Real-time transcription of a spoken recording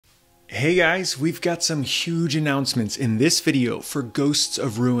Hey guys, we've got some huge announcements in this video for Ghosts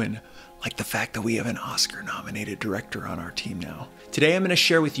of Ruin, like the fact that we have an Oscar-nominated director on our team now. Today I'm going to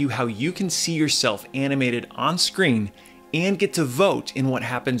share with you how you can see yourself animated on screen and get to vote in what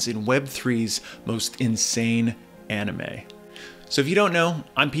happens in Web3's most insane anime. So if you don't know,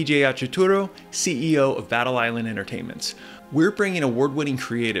 I'm PJ Achituro, CEO of Battle Island Entertainment. We're bringing award-winning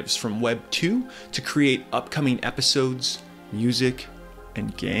creatives from Web 2 to create upcoming episodes, music,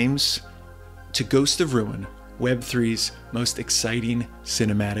 and games to Ghost of Ruin, Web3's most exciting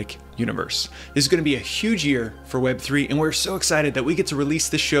cinematic universe. This is going to be a huge year for Web3, and we're so excited that we get to release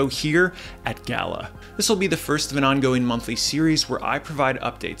the show here at Gala. This will be the first of an ongoing monthly series where I provide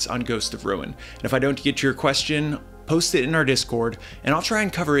updates on Ghost of Ruin. And if I don't get to your question, post it in our Discord, and I'll try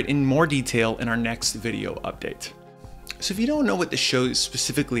and cover it in more detail in our next video update. So if you don't know what the show is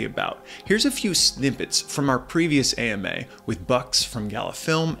specifically about, here's a few snippets from our previous AMA with Bucks from Gala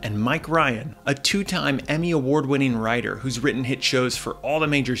Film and Mike Ryan, a two-time Emmy award-winning writer who's written hit shows for all the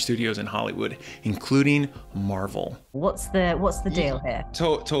major studios in Hollywood, including Marvel. What's the deal here?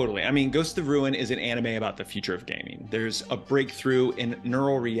 Totally. I mean, Ghost of Ruin is an anime about the future of gaming. There's a breakthrough in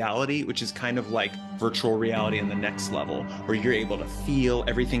neural reality, which is kind of like virtual reality in the next level, where you're able to feel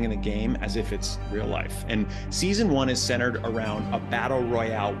everything in the game as if it's real life. And season 1 is centered around a battle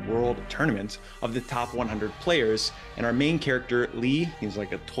royale world tournament of the top 100 players, and our main character Lee, he's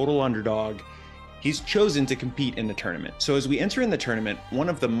like a total underdog. He's chosen to compete in the tournament. So as we enter in the tournament, one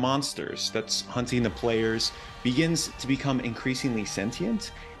of the monsters that's hunting the players begins to become increasingly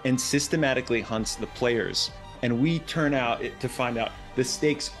sentient and systematically hunts the players. And we turn out to find out the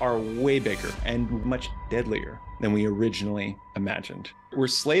stakes are way bigger and much deadlier than we originally imagined. We're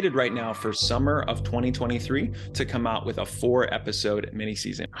slated right now for summer of 2023 to come out with a 4-episode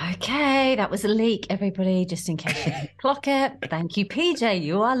mini-season. Okay, that was a leak, everybody, just in case you didn't clock it. Thank you, PJ,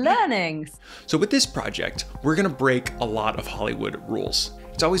 you are learning. So with this project, we're gonna break a lot of Hollywood rules.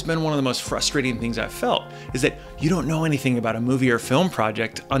 It's always been one of the most frustrating things I've felt, is that you don't know anything about a movie or film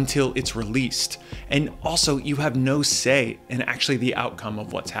project until it's released. And also, you have no say in actually the outcome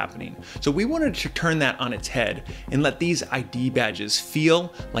of what's happening. So we wanted to turn that on its head and let these ID badges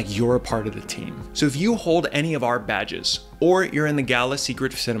feel like you're a part of the team. So if you hold any of our badges, or you're in the Gala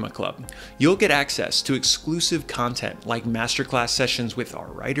Secret Cinema Club, you'll get access to exclusive content like masterclass sessions with our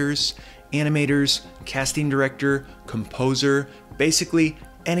writers, animators, casting director, composer, basically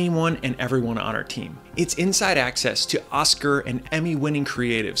anyone and everyone on our team. It's inside access to Oscar and Emmy-winning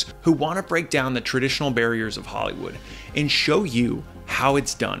creatives who want to break down the traditional barriers of Hollywood and show you how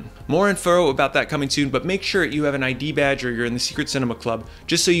it's done. More info about that coming soon, but make sure you have an ID badge or you're in the Secret Cinema Club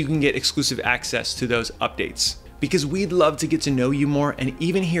just so you can get exclusive access to those updates. Because we'd love to get to know you more and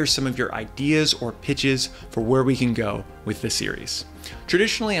even hear some of your ideas or pitches for where we can go with the series.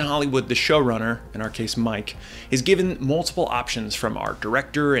 Traditionally in Hollywood, the showrunner, in our case Mike, is given multiple options from our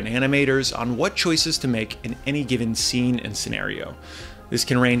director and animators on what choices to make in any given scene and scenario. This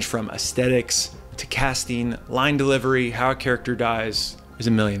can range from aesthetics to casting, line delivery, how a character dies. There's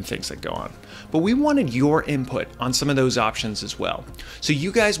a million things that go on. But we wanted your input on some of those options as well. So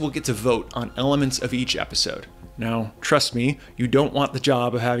you guys will get to vote on elements of each episode. Now, trust me, you don't want the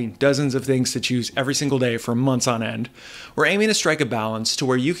job of having dozens of things to choose every single day for months on end. We're aiming to strike a balance to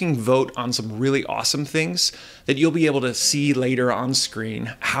where you can vote on some really awesome things that you'll be able to see later on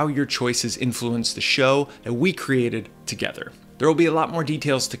screen, how your choices influence the show that we created together. There will be a lot more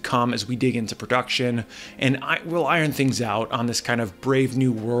details to come as we dig into production, and we'll iron things out on this kind of brave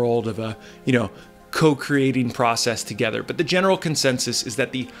new world of a, co-creating process together. But the general consensus is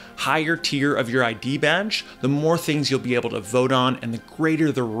that the higher tier of your ID badge, the more things you'll be able to vote on and the greater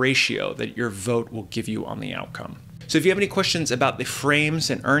the ratio that your vote will give you on the outcome. So if you have any questions about the frames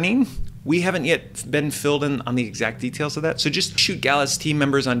and earning, we haven't yet been filled in on the exact details of that. So just shoot Gala's team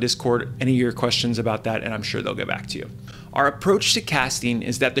members on Discord any of your questions about that, and I'm sure they'll get back to you. Our approach to casting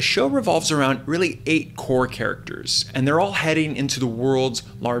is that the show revolves around really 8 core characters, and they're all heading into the world's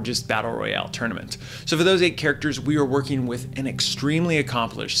largest battle royale tournament. So for those 8 characters, we are working with an extremely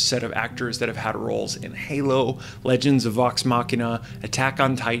accomplished set of actors that have had roles in Halo, Legends of Vox Machina, Attack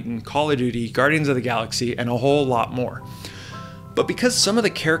on Titan, Call of Duty, Guardians of the Galaxy, and a whole lot more. But because some of the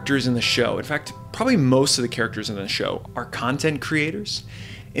characters in the show, in fact, probably most of the characters in the show, are content creators,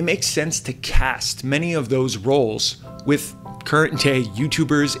 it makes sense to cast many of those roles with current day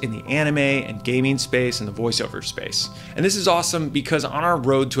YouTubers in the anime and gaming space and the voiceover space. And this is awesome because on our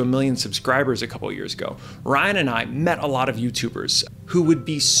road to 1 million subscribers a couple of years ago, Ryan and I met a lot of YouTubers who would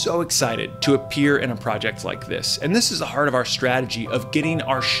be so excited to appear in a project like this. And this is the heart of our strategy of getting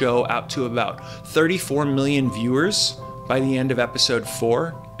our show out to about 34 million viewers by the end of episode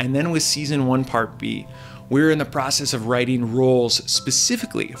 4 and then with season 1 part B, we're in the process of writing roles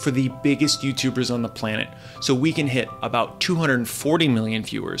specifically for the biggest YouTubers on the planet so we can hit about 240 million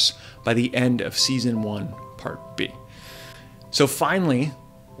viewers by the end of season 1 part B. So finally,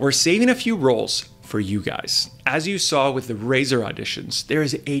 we're saving a few roles for you guys. As you saw with the Razor auditions, there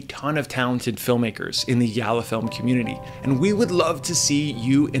is a ton of talented filmmakers in the Gala Film community, and we would love to see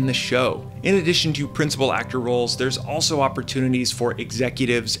you in the show. In addition to principal actor roles, there's also opportunities for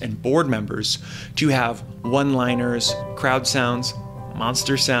executives and board members to have one-liners, crowd sounds,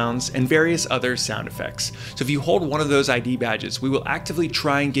 monster sounds, and various other sound effects. So if you hold one of those ID badges, we will actively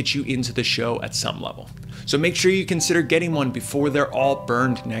try and get you into the show at some level. So make sure you consider getting one before they're all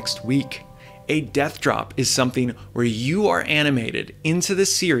burned next week. A death drop is something where you are animated into the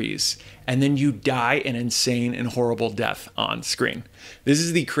series and then you die an insane and horrible death on screen. This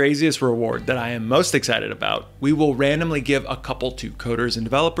is the craziest reward that I am most excited about. We will randomly give a couple to coders and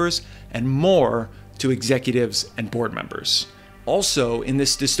developers and more to executives and board members. Also, in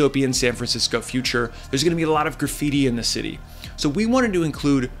this dystopian San Francisco future, there's going to be a lot of graffiti in the city. So we wanted to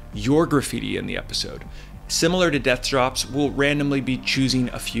include your graffiti in the episode. Similar to death drops, we'll randomly be choosing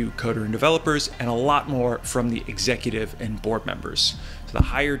a few coder and developers and a lot more from the executive and board members. So the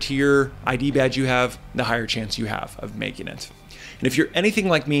higher tier ID badge you have, the higher chance you have of making it. And if you're anything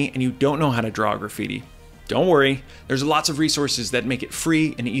like me and you don't know how to draw graffiti, don't worry, there's lots of resources that make it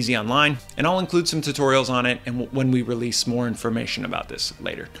free and easy online, and I'll include some tutorials on it and when we release more information about this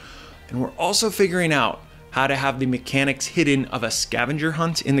later. And we're also figuring out how to have the mechanics hidden of a scavenger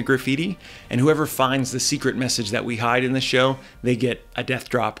hunt in the graffiti, and whoever finds the secret message that we hide in the show, they get a death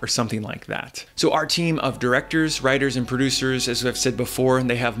drop or something like that. So our team of directors, writers, and producers, as I've said before,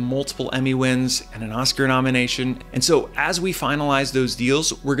 they have multiple Emmy wins and an Oscar nomination. And so as we finalize those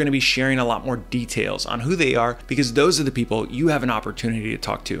deals, we're gonna be sharing a lot more details on who they are, because those are the people you have an opportunity to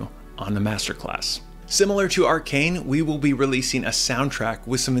talk to on the masterclass. Similar to Arcane, we will be releasing a soundtrack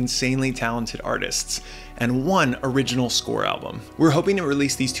with some insanely talented artists and one original score album. We're hoping to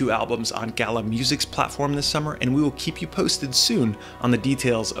release these 2 albums on Gala Music's platform this summer, and we will keep you posted soon on the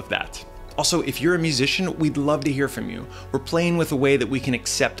details of that. Also, if you're a musician, we'd love to hear from you. We're playing with a way that we can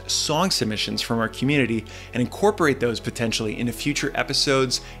accept song submissions from our community and incorporate those potentially into future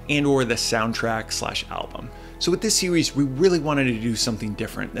episodes and/or the soundtrack/album. So with this series, we really wanted to do something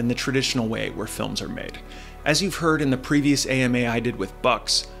different than the traditional way where films are made. As you've heard in the previous AMA I did with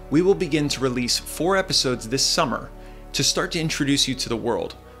Bucks, we will begin to release 4 episodes this summer to start to introduce you to the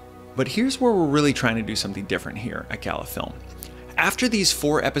world. But here's where we're really trying to do something different here at Gala Film. After these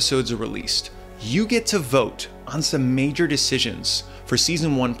 4 episodes are released, you get to vote on some major decisions for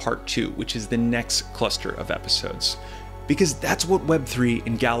season 1 part 2, which is the next cluster of episodes. Because that's what Web3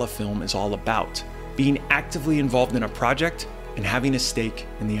 and Gala Film is all about. Being actively involved in a project and having a stake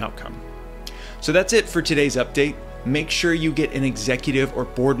in the outcome. So that's it for today's update. Make sure you get an executive or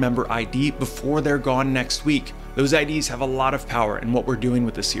board member ID before they're gone next week. Those IDs have a lot of power in what we're doing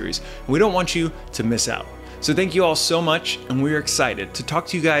with the series, and we don't want you to miss out. So thank you all so much, and we're excited to talk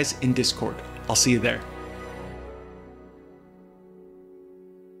to you guys in Discord. I'll see you there.